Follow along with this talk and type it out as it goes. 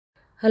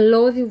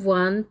Hello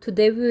everyone,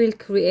 today we will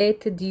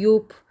create a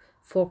dupe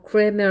for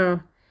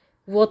Kremer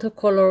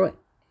Watercolor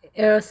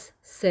Earth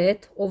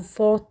Set of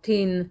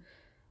 14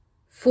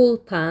 full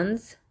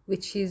pans,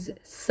 which is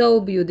so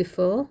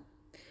beautiful.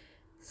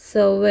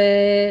 So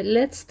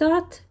let's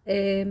start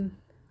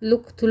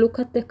look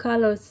at the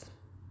colors.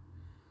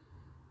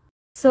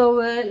 So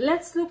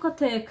let's look at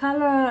the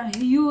color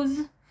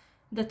hues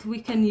that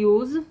we can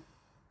use.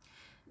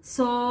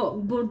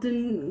 So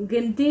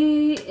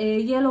burgundy,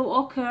 yellow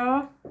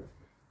ochre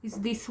is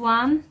this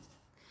one,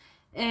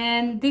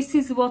 and this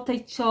is what I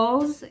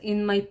chose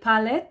in my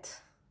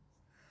palette.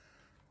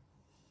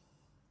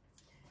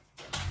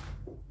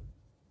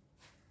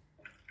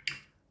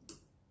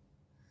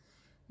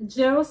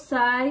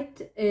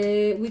 Jarosite,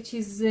 which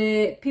is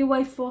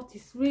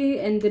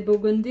PY43, and the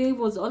burgundy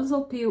was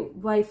also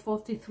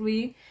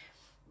PY43.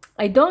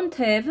 I don't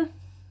have,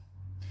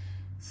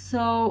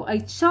 so I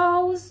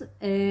chose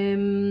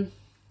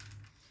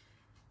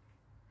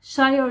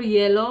Shire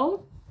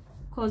Yellow,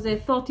 because I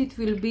thought it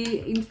will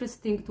be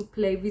interesting to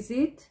play with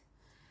it.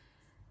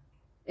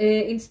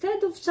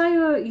 Instead of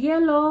Shire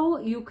Yellow,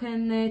 you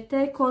can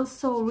take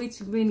also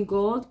Rich Green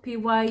Gold,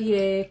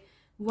 PY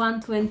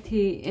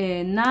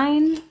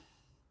 129,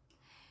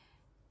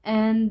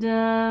 and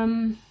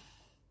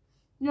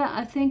yeah,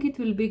 I think it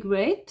will be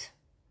great.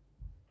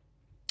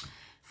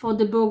 For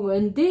the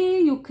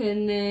burgundy, you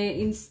can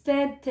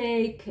instead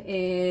take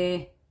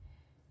a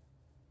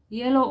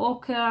yellow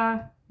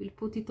ochre. We'll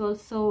put it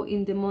also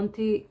in the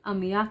Monte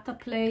Amiata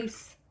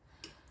place,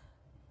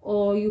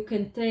 or you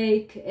can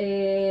take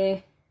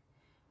a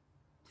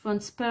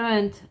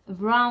transparent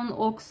brown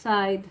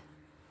oxide,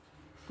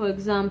 for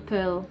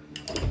example.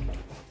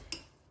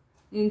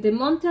 In the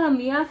Monte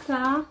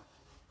Amiata,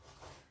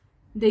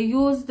 they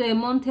use the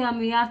Monte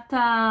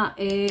Amiata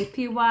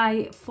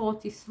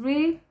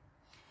PY43,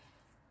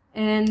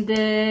 and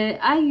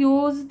I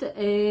used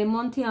a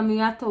Monte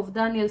Amiata of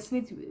Daniel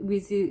Smith,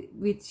 which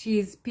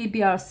is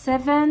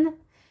PBR7,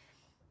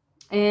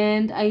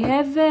 and I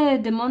have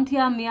the Monte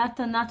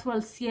Amiata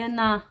Natural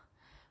Sienna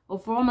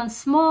of Roman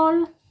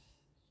Szmal,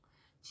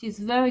 which is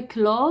very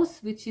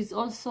close, which is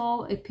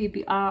also a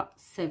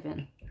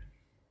PBR7.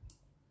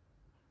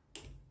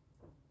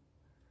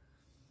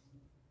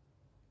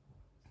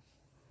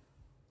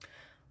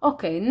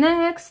 Okay,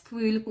 next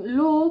we'll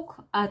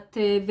look at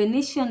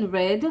Venetian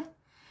Red.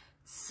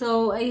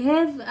 So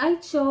I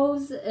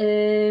chose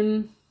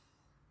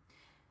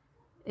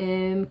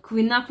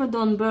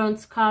Quinacridone Burnt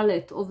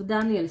Scarlet of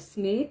Daniel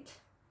Smith.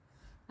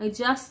 I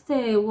just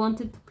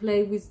wanted to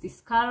play with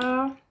this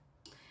color,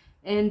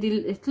 and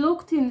it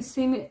looked in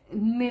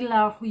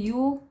similar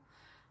hue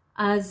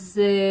as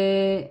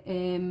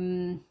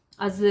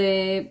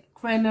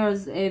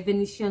Kremer's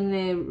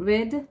Venetian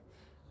Red,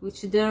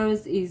 which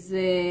theirs is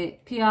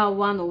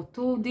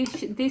PR102.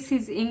 This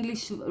is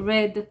English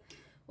Red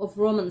of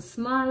Roman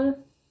Szmal,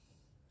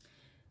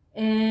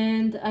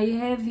 and I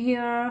have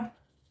here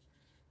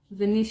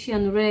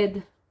Venetian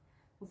Red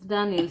of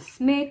Daniel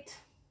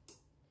Smith.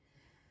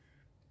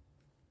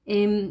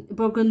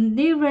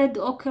 Burgundy Red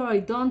Ochre I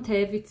don't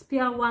have, it's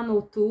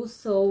PR102,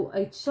 so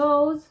I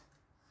chose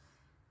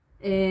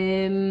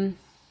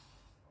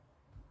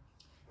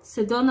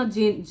Sedona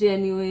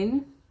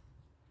Genuine,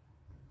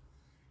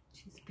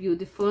 which is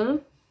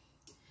beautiful.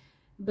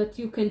 But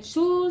you can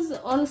choose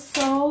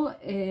also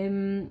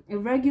a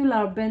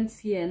regular burnt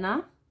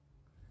sienna,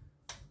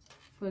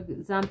 for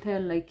example,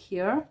 like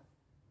here.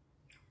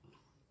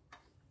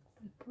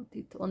 I'll put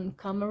it on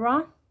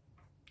camera.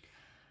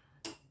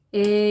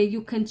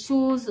 You can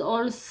choose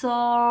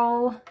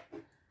also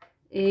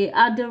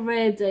other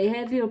reds. I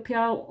have here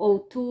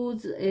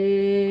PR02s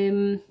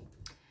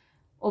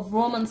of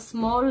Roman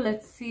Szmal.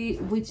 Let's see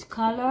which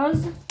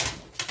colors.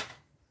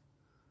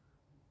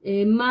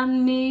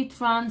 Manmi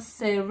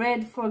Trans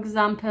Red, for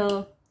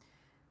example,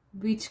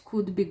 which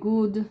could be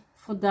good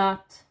for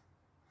that.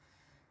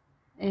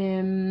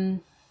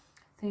 I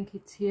think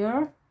it's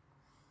here.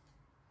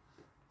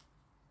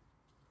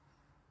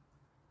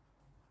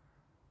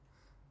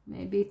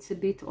 Maybe it's a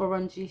bit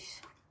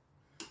orangish,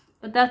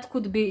 but that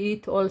could be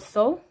it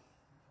also.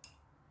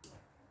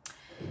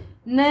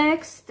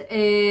 Next,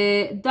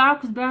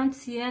 dark burnt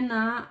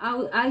sienna.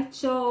 I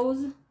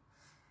chose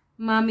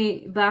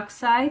Mummy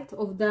Backside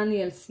of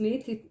Daniel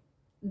Smith.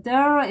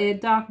 Their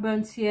dark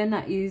burnt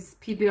sienna is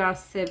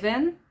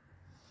PBR7,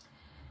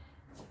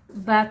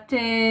 but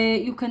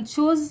you can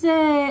choose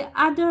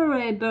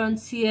other burnt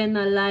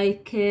sienna,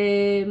 like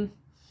I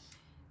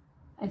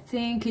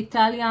think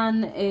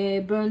Italian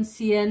burnt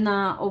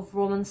sienna of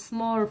Roman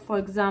Szmal, for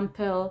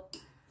example.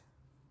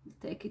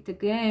 Take it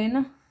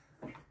again,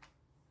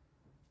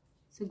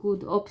 it's a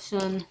good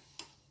option.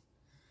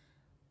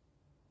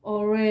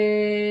 Or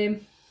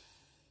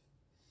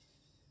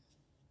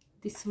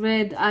this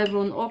red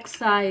iron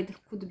oxide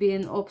could be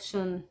an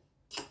option.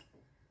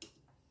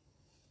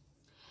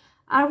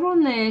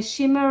 Iron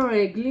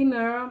shimmer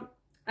glimmer,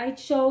 I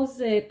chose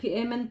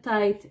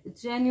Piemontite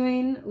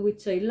Genuine,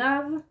 which I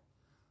love,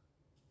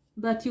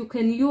 but you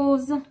can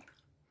use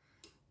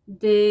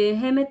the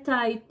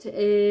hematite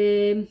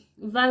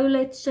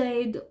violet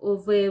shade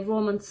of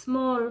Roman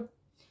Szmal.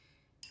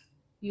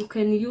 You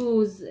can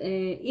use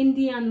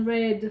Indian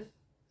red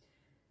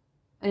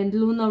and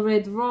Lunar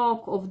Red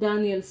Rock of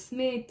Daniel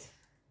Smith,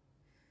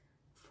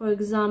 for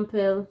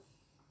example.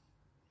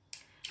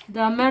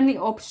 There are many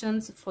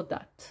options for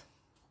that.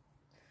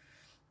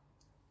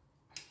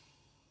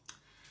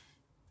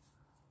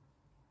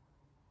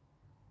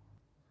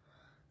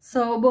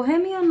 So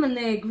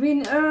Bohemian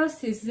Green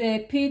Earth is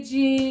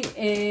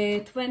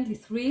PG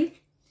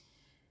 23,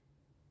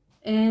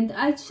 and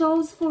I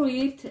chose for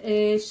it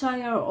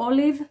Shire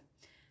Olive.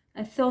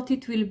 I thought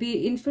it will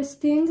be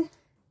interesting,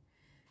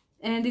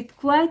 and it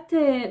quite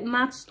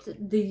matched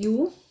the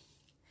hue,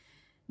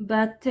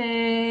 but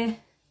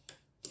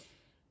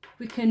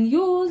we can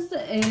use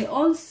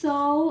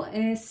also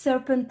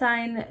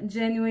Serpentine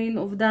Genuine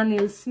of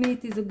Daniel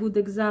Smith is a good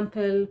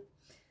example,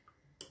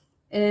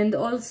 and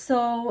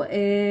also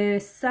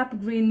Sap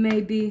Green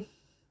maybe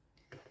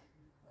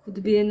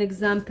could be an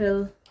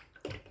example,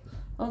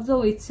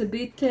 although it's a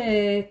bit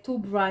too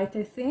bright,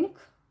 I think.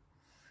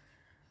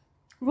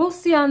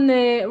 Russian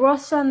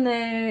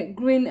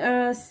Green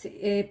Earth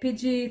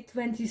PG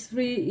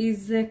 23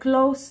 is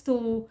close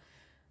to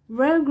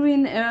Rare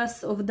Green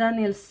Earth of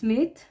Daniel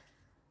Smith,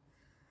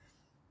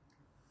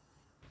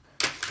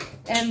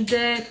 and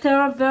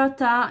Terra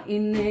Verta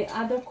in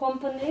other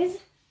companies.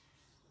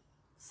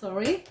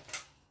 Sorry,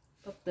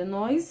 stop the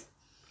noise.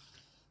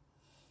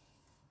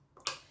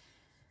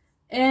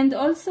 And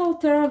also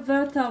Terra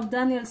Verta of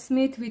Daniel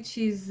Smith, which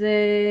is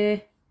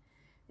a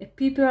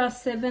PPR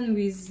 7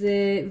 with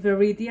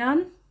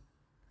Viridian.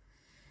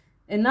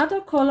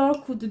 Another color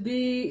could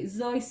be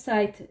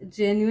Zoisite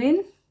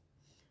Genuine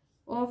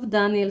of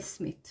Daniel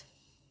Smith.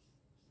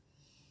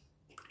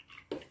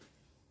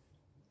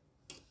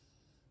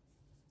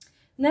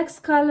 Next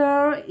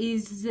color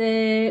is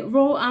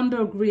raw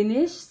amber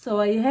greenish. So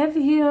I have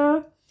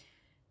here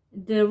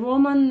the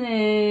Roman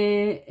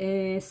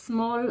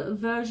Szmal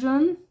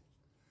version,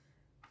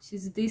 which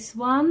is this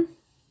one.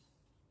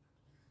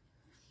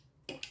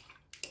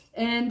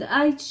 And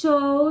I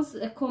chose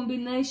a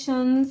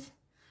combination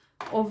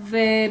of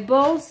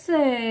both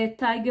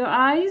tiger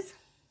eyes.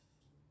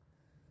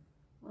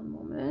 One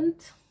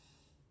moment.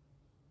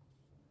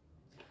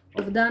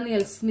 Of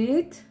Daniel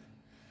Smith.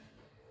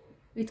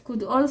 It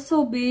could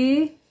also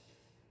be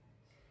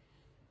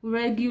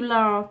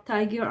regular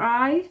tiger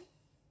eye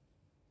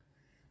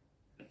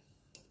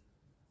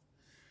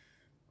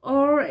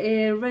or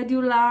a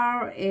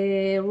regular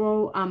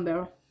raw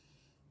amber.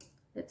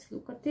 Let's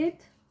look at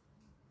it.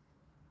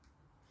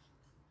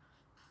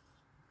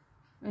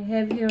 I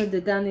have here the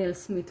Daniel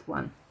Smith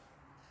one.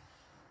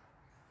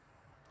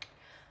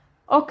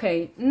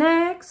 Okay,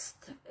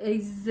 next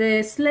is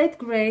the slate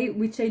gray,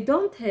 which I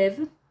don't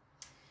have,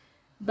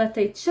 but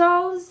I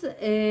chose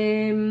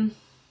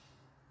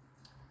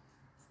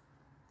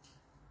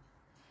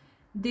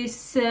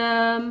this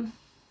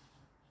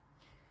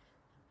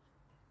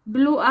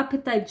Blue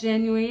Appetite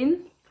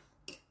Genuine,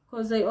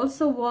 because I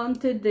also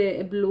wanted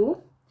a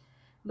blue,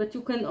 but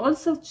you can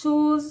also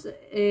choose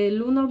a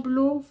lunar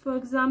blue, for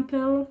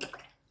example.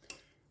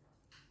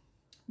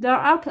 There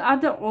are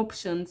other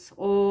options,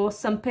 or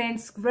some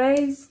paints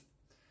grays,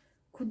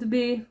 could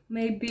be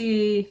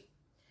maybe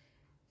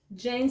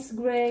Jane's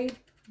gray.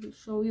 I'll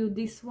show you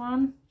this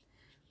one,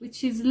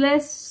 which is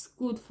less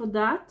good for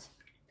that,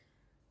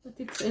 but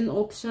it's an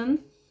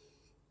option.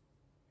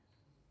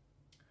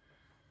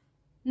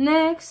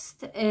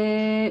 Next,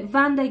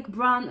 Van Dyke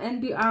Brown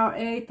NBR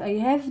 8. I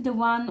have the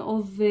one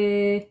of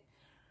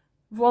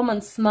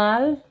Roman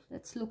Szmal.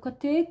 Let's look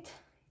at it.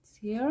 It's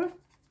here,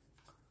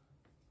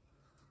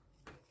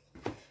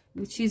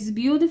 which is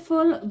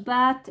beautiful,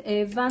 but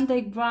Van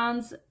Dyke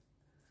Browns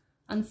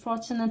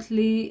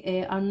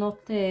unfortunately are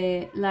not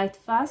light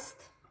fast,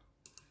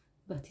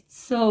 but it's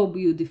so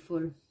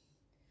beautiful.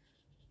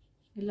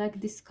 I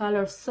like this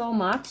color so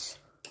much.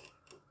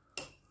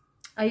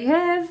 I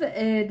have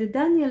the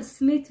Daniel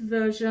Smith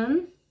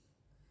version.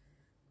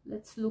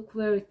 Let's look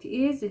where it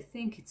is. I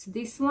think it's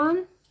this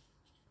one,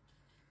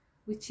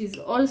 which is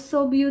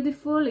also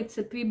beautiful. It's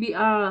a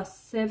PBR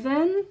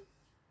 7.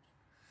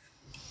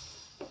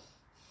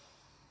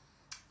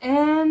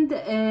 And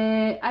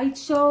I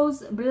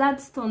chose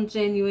Bloodstone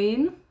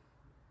Genuine.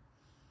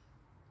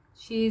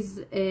 She's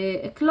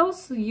a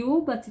close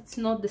hue, but it's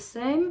not the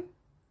same.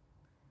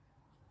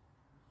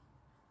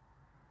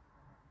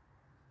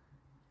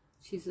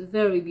 She's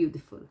very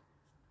beautiful.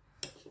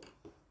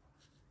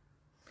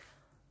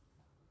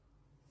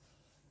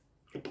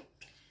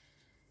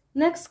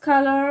 Next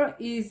color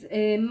is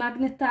a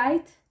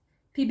Magnetite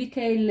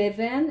PBK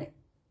 11.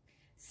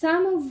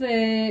 Some of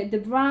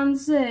the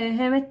brands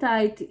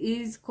hematite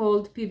is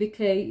called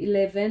PBK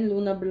 11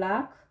 Luna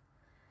Black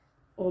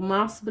or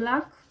Mars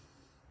Black,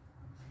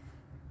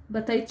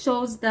 but I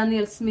chose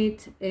Daniel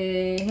Smith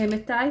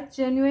hematite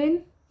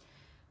genuine,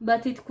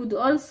 but it could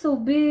also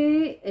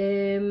be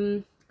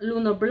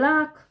Lunar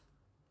Black.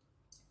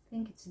 I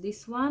think it's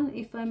this one,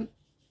 if I'm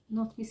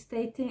not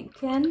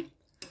mistaken.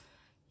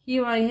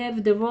 Here I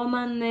have the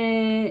Roman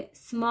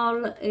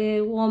Szmal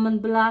Roman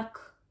black,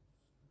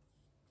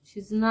 which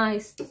is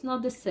nice. It's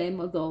not the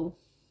same although.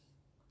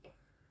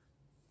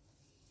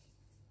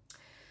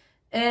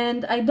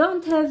 And I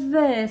don't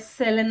have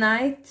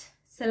selenite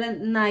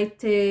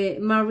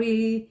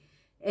Marie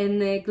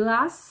and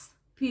glass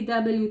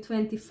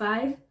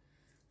PW25,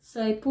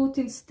 so I put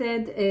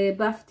instead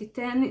buff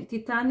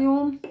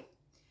titanium.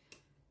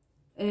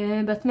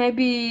 But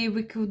maybe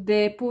we could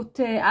put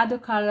other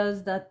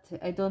colors that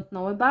I don't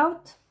know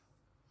about.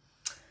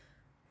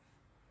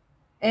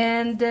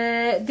 And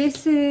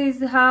this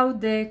is how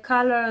the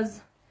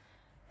colors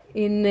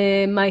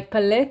in my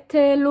palette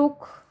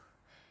look.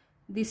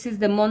 This is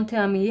the Monte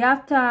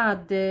Amiata,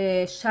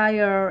 the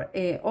Shire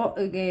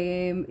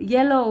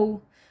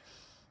yellow,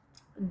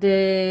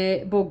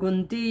 the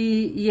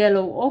Burgundy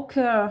yellow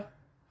ochre,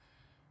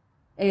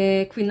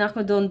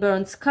 Quinacridone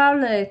burnt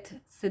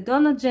scarlet,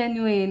 Sedona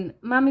genuine,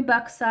 Mami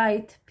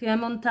bauxite,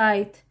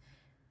 Piemontite,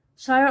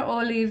 Shire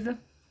olive,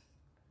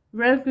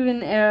 red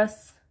green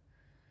earth,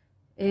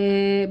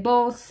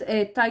 both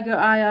Tiger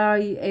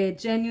Eye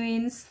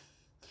genuines,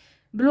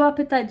 Blue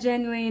Appetite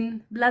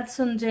genuine,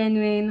 Bloodstone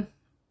genuine,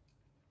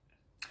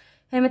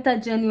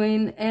 Hematite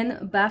genuine,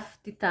 and buff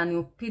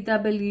titanium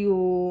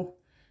PW6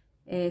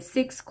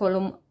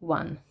 column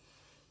 1.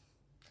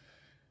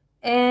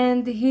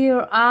 And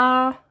here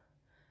are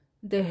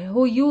the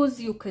hues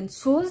you can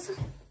choose.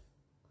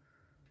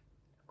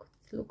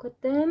 Let's look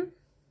at them.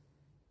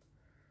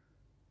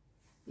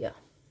 Yeah,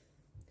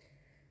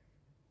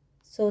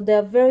 so they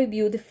are very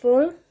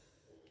beautiful.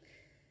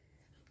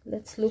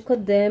 Let's look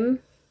at them.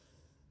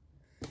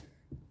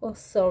 Oh,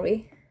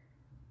 sorry,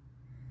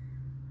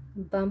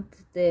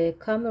 bumped the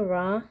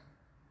camera.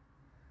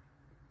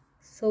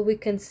 So we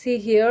can see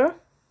here.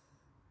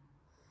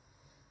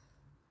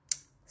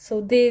 So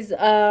these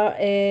are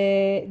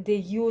the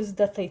hues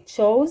that I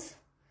chose,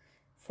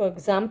 for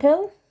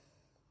example.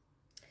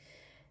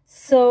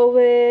 So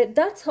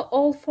that's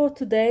all for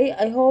today.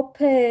 I hope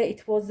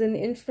it was an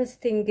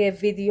interesting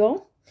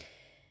video.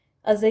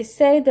 As I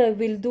said, I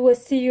will do a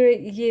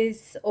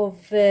series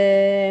of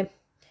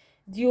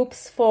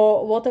dupes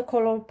for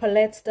watercolor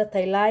palettes that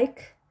I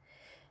like.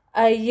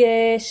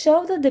 I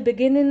showed at the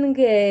beginning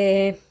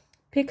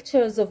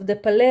pictures of the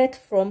palette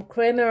from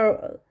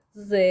Kremer's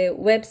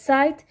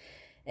website,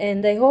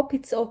 and I hope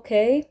it's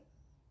okay.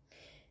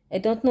 I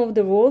don't know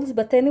the rules,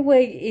 but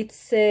anyway,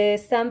 it's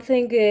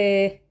something.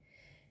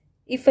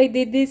 If I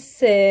did this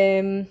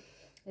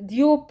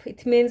dupe,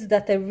 it means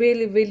that I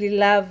really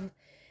love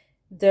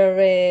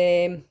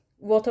their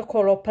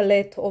watercolor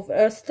palette of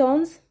earth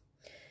tones.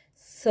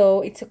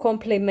 So it's a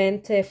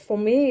compliment for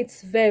me.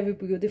 It's very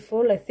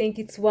beautiful. I think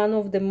it's one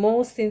of the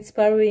most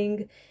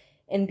inspiring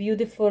and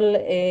beautiful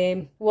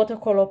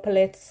watercolor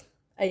palettes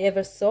I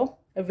ever saw.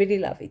 I really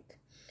love it.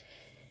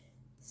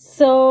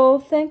 So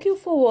thank you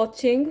for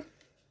watching.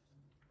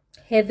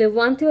 Have a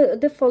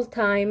wonderful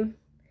time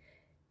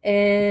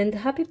and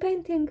happy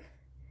painting.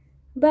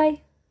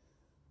 Bye.